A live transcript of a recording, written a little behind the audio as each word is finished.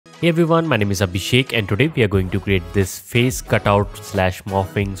Hey everyone, my name is Abhishek and today we are going to create this face cutout slash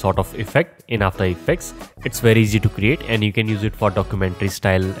morphing sort of effect in After Effects. It's very easy to create and you can use it for documentary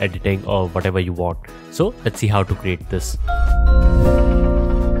style editing or whatever you want. So let's see how to create this.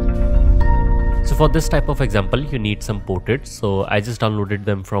 So for this type of example, you need some portraits. So I just downloaded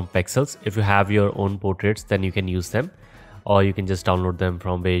them from Pexels. If you have your own portraits, then you can use them, or you can just download them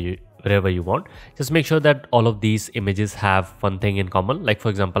from wherever you want. Just make sure that all of these images have one thing in common. Like for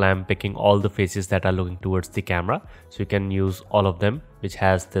example, I am picking all the faces that are looking towards the camera. So you can use all of them, which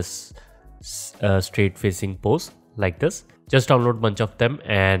has this straight facing pose like this. Just download a bunch of them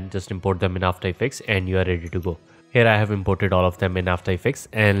and just import them in After Effects and you are ready to go. Here I have imported all of them in After Effects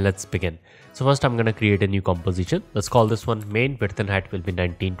and let's begin. So first I'm gonna create a new composition. Let's call this one main. Width and height will be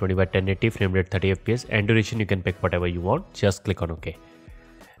 1920 by 1080, frame rate 30 fps, and duration you can pick whatever you want. Just click on OK.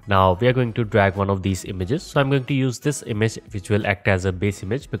 Now we are going to drag one of these images. So I'm going to use this image which will act as a base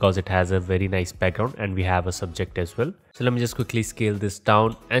image because it has a very nice background and we have a subject as well. So let me just quickly scale this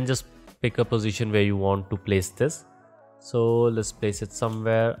down and just pick a position where you want to place this. So let's place it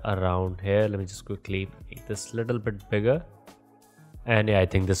somewhere around here. Let me just quickly make this a little bit bigger. And yeah, I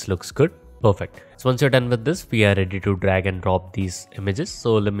think this looks good. Perfect. So once you're done with this, we are ready to drag and drop these images.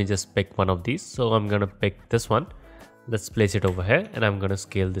 So let me just pick one of these. So I'm going to pick this one. Let's place it over here and I'm going to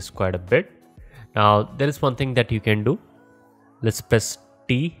scale this quite a bit. Now there is one thing that you can do. Let's press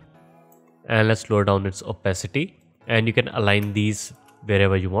T and let's lower down its opacity, and you can align these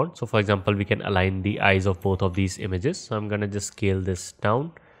wherever you want. So for example, we can align the eyes of both of these images. So I'm going to just scale this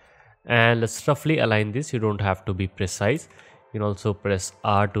down and let's roughly align this. You don't have to be precise. You can also press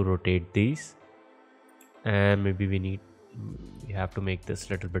R to rotate these, and maybe we have to make this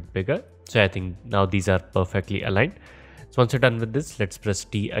a little bit bigger. So I think now these are perfectly aligned. So once you're done with this, let's press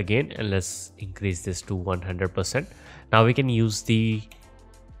T again and let's increase this to 100%. Now we can use the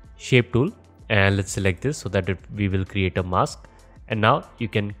shape tool and let's select this so that we will create a mask. And now you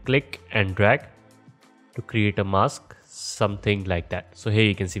can click and drag to create a mask, something like that. So here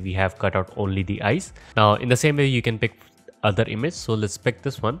you can see we have cut out only the eyes. Now in the same way you can pick other image. So let's pick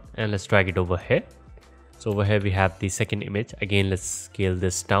this one and let's drag it over here. So over here we have the second image. Again, let's scale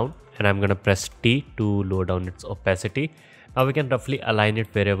this down and I'm going to press T to lower down its opacity. Now we can roughly align it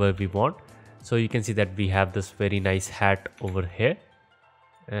wherever we want. So you can see that we have this very nice hat over here.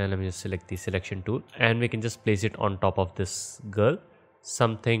 And let me just select the selection tool and we can just place it on top of this girl,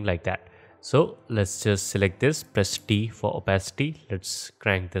 something like that. So let's just select this, press T for opacity. Let's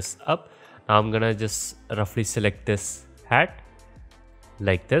crank this up. Now I'm going to just roughly select this hat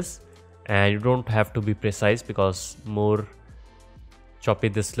like this. And you don't have to be precise because more choppy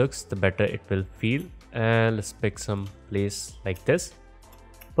this looks, the better it will feel. And let's pick some place like this.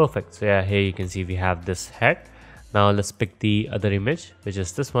 Perfect. So yeah, here you can see we have this hat. Now let's pick the other image, which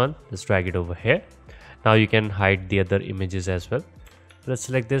is this one. Let's drag it over here. Now you can hide the other images as well. Let's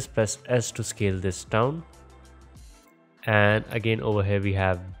select this, press S to scale this down. And again over here we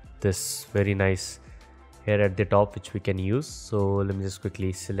have this very nice hair at the top which we can use. So let me just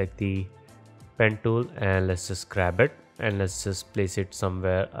quickly select the pen tool and let's just grab it and let's just place it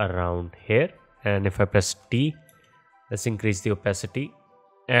somewhere around here. And if I press T, let's increase the opacity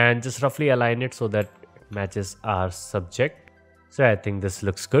and just roughly align it so that it matches our subject. So I think this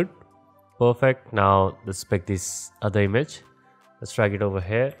looks good. Perfect. Now let's pick this other image. Let's drag it over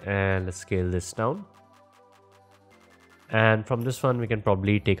here and let's scale this down. And from this one we can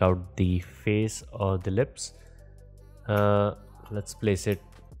probably take out the face or the lips. Let's place it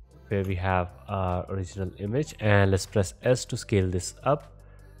where we have our original image and let's press S to scale this up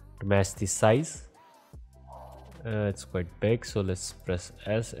to match the size. It's quite big, so let's press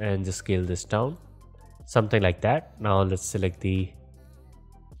S and just scale this down, something like that. Now let's select the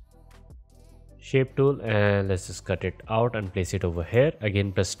shape tool and let's just cut it out and place it over here.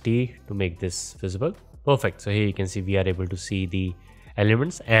 Again press T to make this visible. Perfect. So here you can see we are able to see the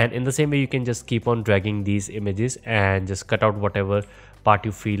elements, and in the same way you can just keep on dragging these images and just cut out whatever part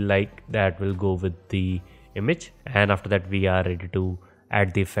you feel like that will go with the image, and after that we are ready to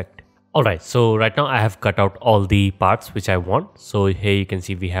add the effect. Alright, so right now I have cut out all the parts which I want. So here you can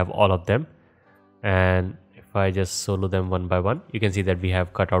see we have all of them, and if I just solo them one by one, you can see that we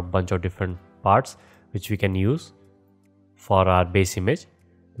have cut out a bunch of different parts which we can use for our base image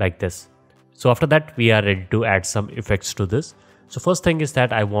like this. So after that we are ready to add some effects to this. So first thing is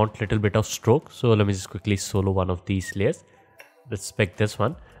that I want little bit of stroke. So let me just quickly solo one of these layers. Let's pick this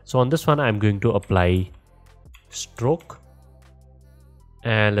one. So on this one I'm going to apply stroke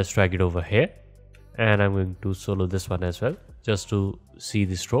and let's drag it over here, and I'm going to solo this one as well just to see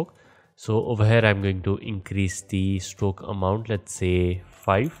the stroke. So over here I'm going to increase the stroke amount, let's say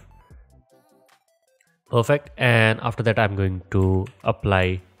 5, Perfect. And after that, I'm going to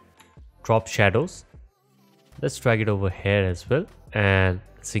apply drop shadows. Let's drag it over here as well, and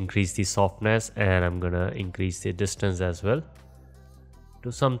let's increase the softness, and I'm gonna increase the distance as well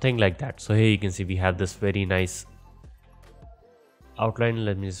to something like that. So here you can see we have this very nice outline.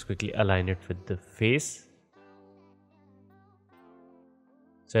 Let me just quickly align it with the face.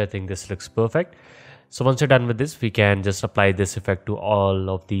 So I think this looks perfect. So once you're done with this, we can just apply this effect to all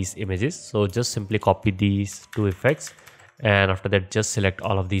of these images. So just simply copy these two effects, and after that just select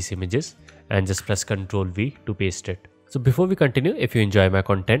all of these images and just press Ctrl V to paste it. So before we continue, if you enjoy my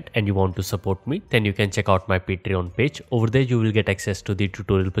content and you want to support me, then you can check out my Patreon page. Over there you will get access to the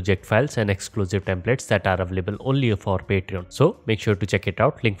tutorial project files and exclusive templates that are available only for Patreon. So make sure to check it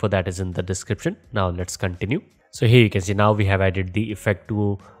out. Link for that is in the description. Now let's continue. So here you can see now we have added the effect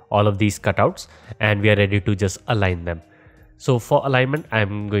to all of these cutouts and we are ready to just align them. So for alignment,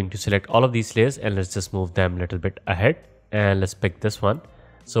 I'm going to select all of these layers and let's just move them a little bit ahead, and let's pick this one.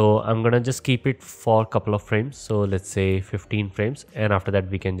 So I'm gonna just keep it for a couple of frames. So let's say 15 frames, and after that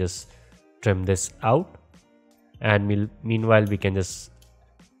we can just trim this out, and meanwhile we can just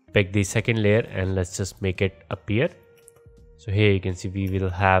pick the second layer and let's just make it appear. So here you can see we will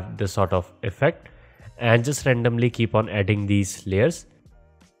have this sort of effect, and just randomly keep on adding these layers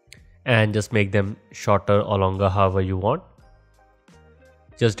and just make them shorter or longer, however you want,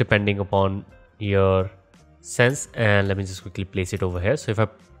 just depending upon your sense. And let me just quickly place it over here. So if I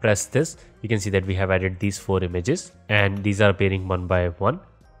press this, you can see that we have added these 4 images and these are appearing one by one.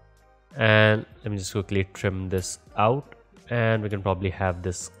 And let me just quickly trim this out, and we can probably have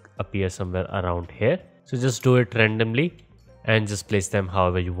this appear somewhere around here. So just do it randomly and just place them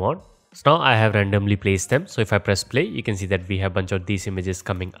however you want. So now I have randomly placed them. So if I press play, you can see that we have a bunch of these images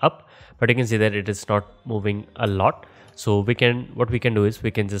coming up, but you can see that it is not moving a lot. So what we can do is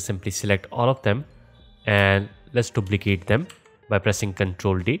we can just simply select all of them and let's duplicate them by pressing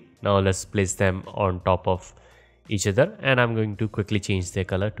Ctrl D. Now let's place them on top of each other, and I'm going to quickly change their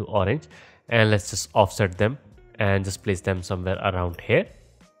color to orange, and let's just offset them and just place them somewhere around here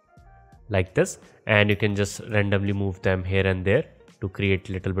like this. And you can just randomly move them here and there to create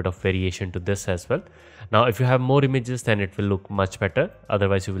a little bit of variation to this as well. Now if you have more images, then it will look much better,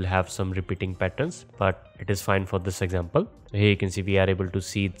 otherwise you will have some repeating patterns, but it is fine for this example. So here you can see we are able to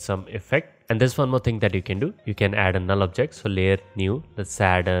see some effect. And there's one more thing that you can do. You can add a null object. So layer new, let's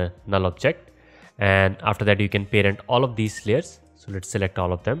add a null object, and after that you can parent all of these layers. So let's select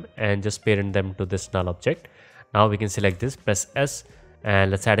all of them and just parent them to this null object. Now we can select this, press S,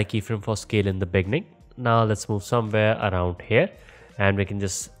 and let's add a keyframe for scale in the beginning. Now let's move somewhere around here, and we can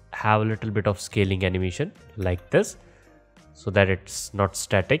just have a little bit of scaling animation like this so that it's not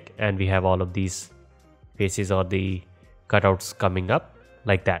static, and we have all of these faces or the cutouts coming up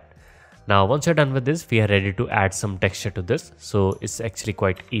like that. Now once you're done with this, we are ready to add some texture to this. So it's actually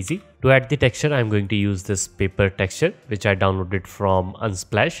quite easy. To add the texture, I'm going to use this paper texture which I downloaded from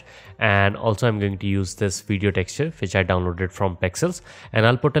Unsplash, and also I'm going to use this video texture which I downloaded from Pexels, and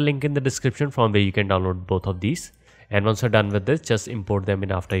I'll put a link in the description from where you can download both of these. And once you're done with this, just import them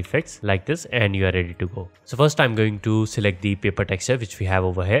in After Effects like this, and you are ready to go. So first I'm going to select the paper texture which we have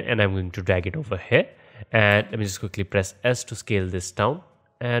over here, and I'm going to drag it over here, and let me just quickly press S to scale this down,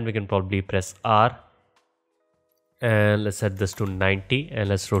 and we can probably press R, and let's set this to 90, and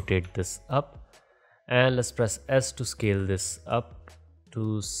let's rotate this up, and let's press S to scale this up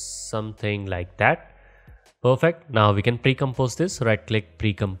to something like that. Perfect. Now we can pre-compose this. So right click,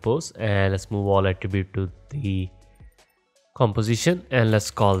 pre-compose, and let's move all attribute to the composition, and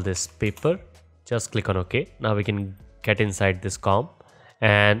let's call this paper. Just click on OK. Now we can get inside this comp,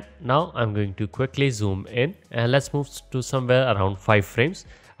 and now I'm going to quickly zoom in, and let's move to somewhere around 5 frames.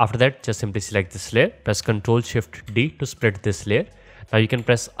 After that, just simply select this layer, press Ctrl Shift D to split this layer. Now you can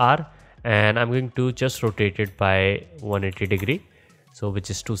press R, and I'm going to just rotate it by 180 degree, so which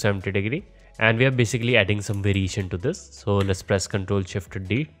is 270 degree, and we are basically adding some variation to this. So let's press Ctrl Shift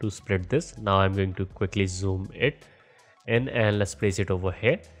D to split this. Now I'm going to quickly zoom it in, and let's place it over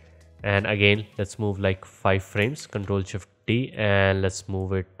here, and again let's move like 5 frames, Ctrl Shift D, and let's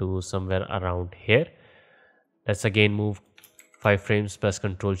move it to somewhere around here. Let's again move 5 frames, press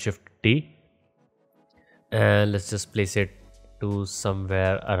Ctrl Shift D, and let's just place it to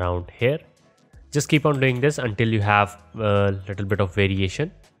somewhere around here. Just keep on doing this until you have a little bit of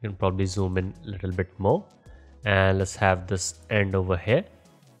variation. You can probably zoom in a little bit more, and let's have this end over here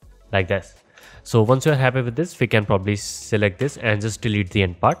like this. So once you're happy with this, we can probably select this and just delete the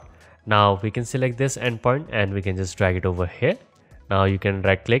end part. Now we can select this endpoint and we can just drag it over here. Now you can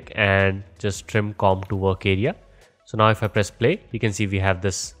right click and just trim comp to work area. So now if I press play, you can see we have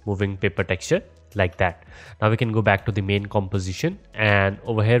this moving paper texture like that. Now we can go back to the main composition, and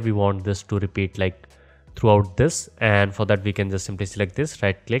over here we want this to repeat like throughout this, and for that we can just simply select this,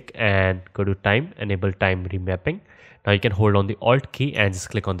 right click and go to time, enable time remapping. Now you can hold on the alt key and just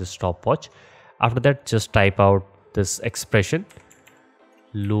click on this stopwatch. After that, just type out this expression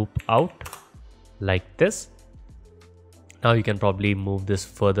loop out like this. Now you can probably move this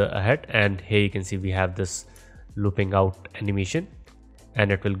further ahead, and here you can see we have this looping out animation,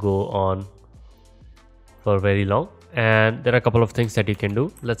 and it will go on for very long. And there are a couple of things that you can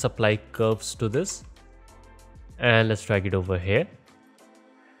do. Let's apply curves to this, and let's drag it over here,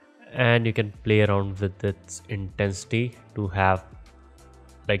 and you can play around with its intensity to have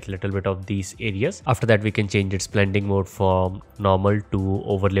like little bit of these areas. After that, we can change its blending mode from normal to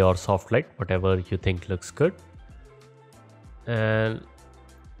overlay or soft light, whatever you think looks good. And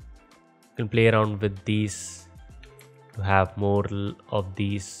you can play around with these to have more of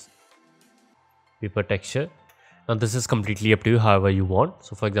these paper texture. Now this is completely up to you, however you want.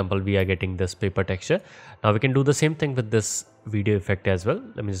 So for example, we are getting this paper texture. Now we can do the same thing with this video effect as well.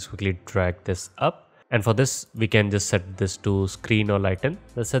 Let me just quickly drag this up, and for this we can just set this to screen or lighten.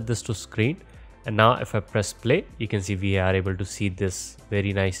 Let's set this to screen, and now if I press play, you can see we are able to see this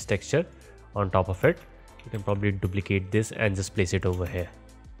very nice texture on top of it. You can probably duplicate this and just place it over here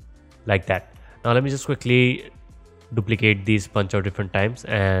like that. Now let me just quickly duplicate these bunch of different times,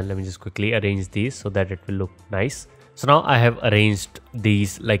 and let me just quickly arrange these so that it will look nice. So now I have arranged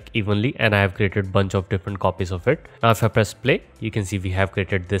these like evenly, and I have created bunch of different copies of it. Now if I press play, you can see we have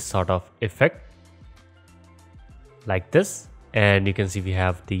created this sort of effect like this, and you can see we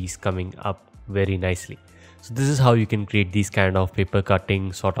have these coming up very nicely. So this is how you can create these kind of paper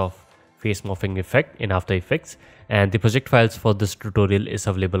cutting sort of face morphing effect in After Effects. And the project files for this tutorial is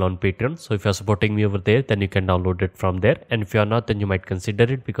available on Patreon. So if you're supporting me over there, then you can download it from there. And if you're not, then you might consider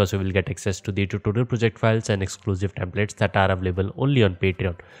it, because you will get access to the tutorial project files and exclusive templates that are available only on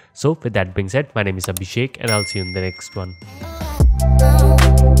Patreon. So with that being said, my name is Abhishek, and I'll see you in the next one.